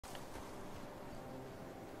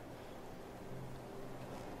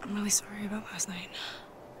I'm really sorry about last night.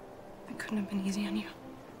 It couldn't have been easy on you.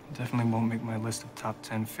 It definitely won't make my list of top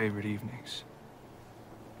 10 favorite evenings.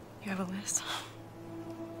 You have a list?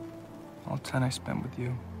 All 10 I spent with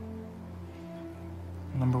you.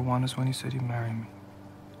 Number 1 is when you said you'd marry me.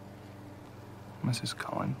 Mrs.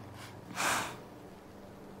 Cullen.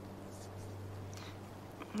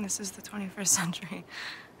 This is the 21st century.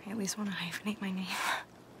 I at least want to hyphenate my name.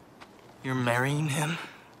 You're marrying him?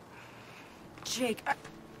 Jake,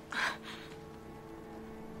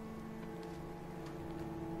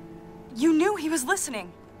 You knew he was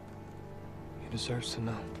listening. He deserves to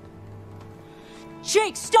know.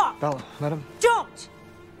 Jake, stop! Bella, let him. Don't!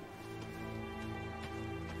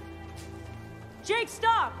 Jake,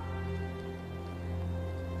 stop!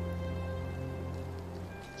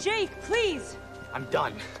 Jake, please! I'm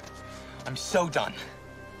done. I'm so done.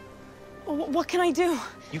 What can I do?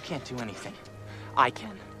 You can't do anything. I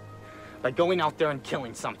can. By going out there and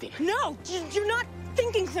killing something. No! You're not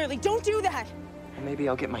thinking clearly. Don't do that! Well, maybe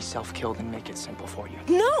I'll get myself killed and make it simple for you.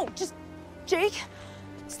 No! Just... Jake,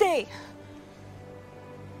 stay.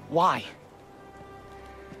 Why?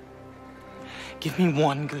 Give me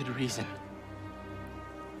one good reason.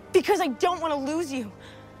 Because I don't want to lose you.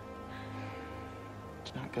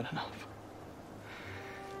 It's not good enough.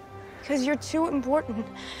 Because you're too important.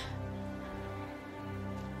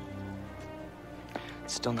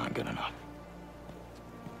 It's still not good enough.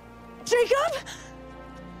 Jacob!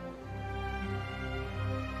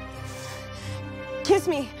 Kiss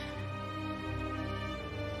me.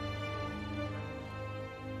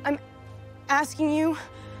 I'm asking you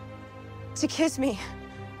to kiss me.